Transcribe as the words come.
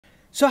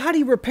So how do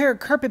you repair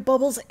carpet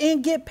bubbles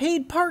and get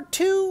paid part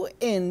 2?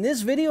 In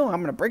this video, I'm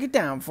going to break it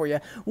down for you.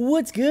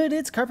 What's good?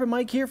 It's Carpet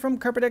Mike here from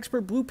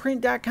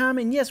CarpetExpertBlueprint.com,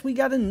 and yes, we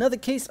got another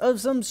case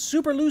of some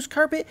super loose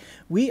carpet.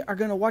 We are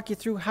going to walk you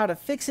through how to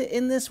fix it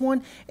in this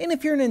one, and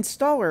if you're an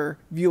installer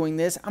viewing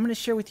this, I'm going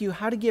to share with you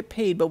how to get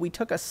paid, but we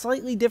took a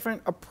slightly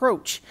different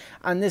approach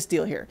on this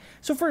deal here.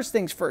 So first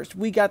things first,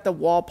 we got the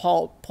wall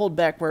pulled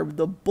back where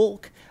the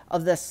bulk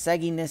of the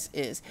sagginess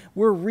is.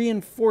 We're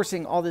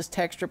reinforcing all this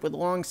tack strip with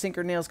long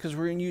sinker nails because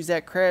we're going to use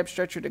that crab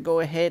stretcher to go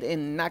ahead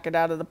and knock it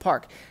out of the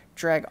park.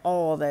 Drag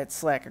all that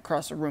slack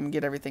across the room and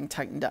get everything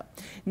tightened up.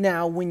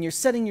 Now, when you're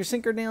setting your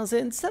sinker nails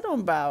in, set them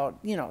about,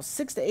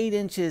 6 to 8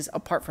 inches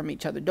apart from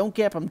each other. Don't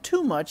gap them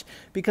too much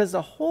because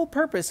the whole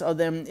purpose of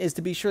them is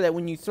to be sure that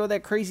when you throw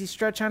that crazy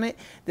stretch on it,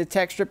 the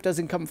tack strip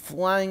doesn't come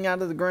flying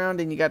out of the ground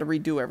and you got to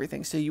redo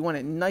everything. So you want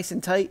it nice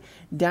and tight,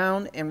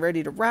 down and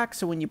ready to rock,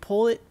 so when you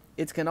pull it,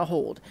 it's going to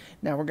hold.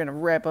 Now we're going to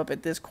wrap up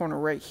at this corner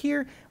right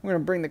here. We're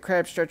going to bring the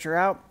crab stretcher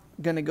out.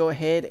 Going to go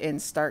ahead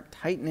and start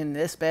tightening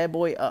this bad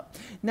boy up.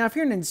 Now if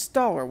you're an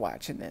installer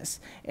watching this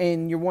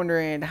and you're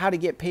wondering how to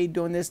get paid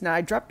doing this, now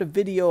I dropped a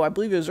video, I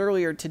believe it was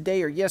earlier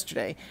today or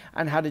yesterday,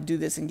 on how to do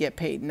this and get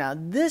paid. Now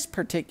this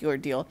particular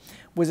deal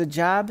was a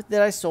job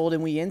that I sold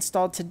and we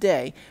installed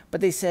today, but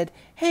they said,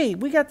 hey,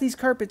 we got these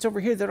carpets over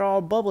here that are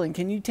all bubbling,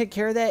 can you take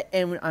care of that?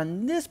 And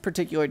on this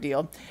particular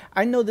deal,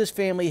 I know this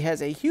family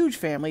has a huge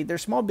family, they're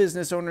small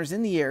business owners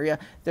in the area,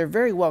 they're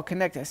very well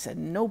connected. I said,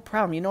 no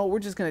problem, we're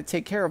just going to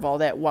take care of all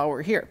that while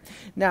we're here.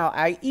 Now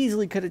I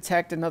easily could have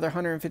tacked another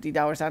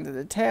 $150 onto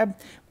the tab,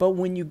 but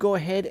when you go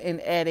ahead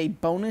and add a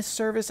bonus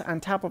service on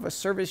top of a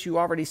service you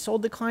already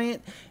sold the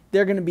client,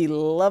 they're going to be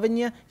loving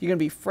you, you're going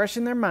to be fresh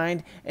in their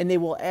mind, and they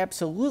will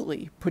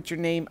absolutely put your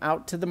name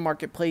out to the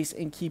marketplace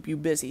and keep you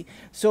busy.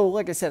 So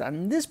like I said,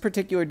 on this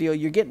particular deal,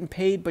 you're getting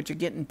paid, but you're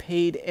getting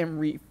paid in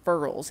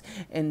referrals,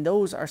 and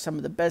those are some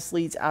of the best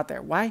leads out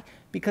there. Why?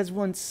 Because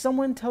when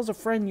someone tells a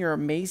friend you're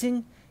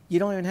amazing, you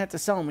don't even have to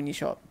sell them when you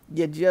show up.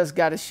 You just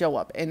got to show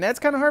up. And that's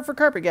kind of hard for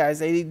carpet guys.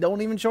 They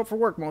don't even show up for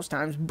work most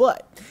times.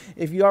 But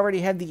if you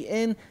already have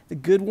the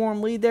good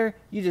warm lead there,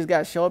 you just got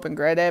to show up and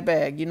grab that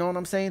bag. You know what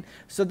I'm saying?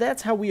 So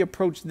that's how we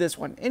approach this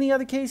one. Any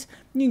other case,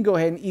 you can go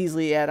ahead and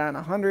easily add on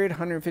 $100,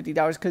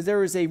 $150 because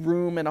there is a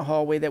room and a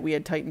hallway that we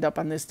had tightened up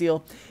on this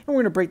deal. And we're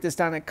going to break this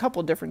down in a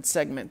couple different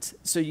segments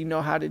so you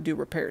know how to do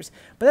repairs.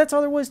 But that's all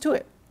there was to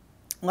it.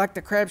 Lock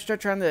the crab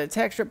stretcher onto the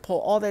tack strip, pull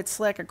all that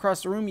slack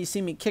across the room. You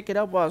see me kick it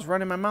up while I was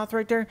running my mouth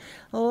right there.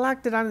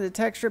 Locked it onto the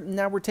tack strip.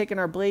 Now we're taking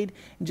our blade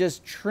and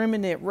just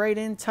trimming it right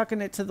in, tucking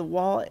it to the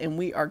wall, and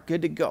we are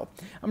good to go.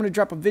 I'm going to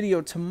drop a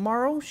video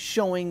tomorrow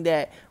showing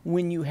that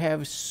when you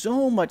have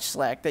so much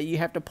slack that you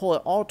have to pull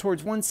it all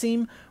towards one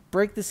seam,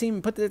 break the seam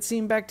and put that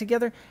seam back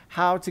together,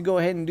 how to go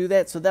ahead and do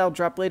that. So that'll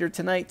drop later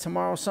tonight,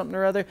 tomorrow, something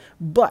or other.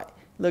 But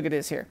look at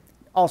this here.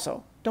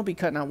 Also, don't be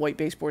cutting on white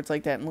baseboards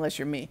like that unless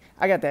you're me.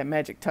 I got that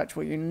magic touch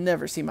where you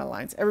never see my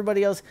lines.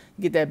 Everybody else,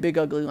 you get that big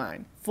ugly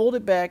line. Fold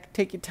it back,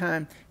 take your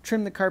time,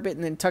 trim the carpet,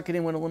 and then tuck it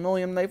in with a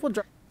linoleum knife. We'll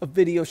drop a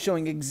video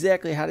showing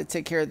exactly how to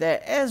take care of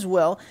that as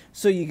well,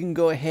 so you can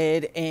go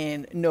ahead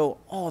and know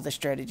all the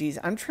strategies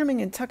on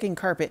trimming and tucking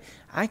carpet.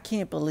 I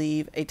can't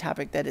believe a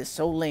topic that is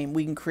so lame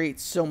we can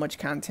create so much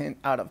content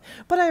out of.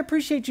 But I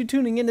appreciate you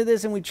tuning into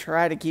this, and we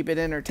try to keep it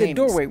entertaining.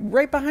 The doorway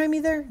right behind me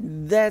there,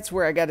 that's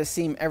where I got to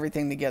seam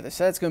everything together,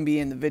 so that's going to be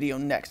in the video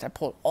next. I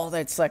pulled all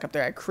that slack up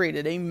there. I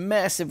created a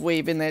massive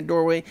wave in that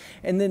doorway,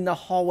 and then the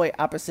hallway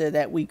opposite of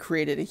that, we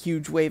created a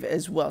huge wave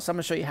as well. So I'm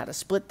going to show you how to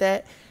split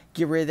that,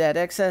 get rid of that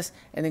excess,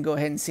 and then go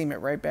ahead and seam it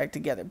right back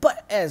together.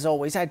 But as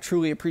always, I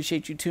truly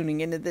appreciate you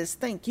tuning into this.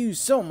 Thank you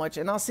so much,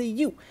 and I'll see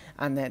you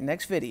on that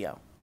next video.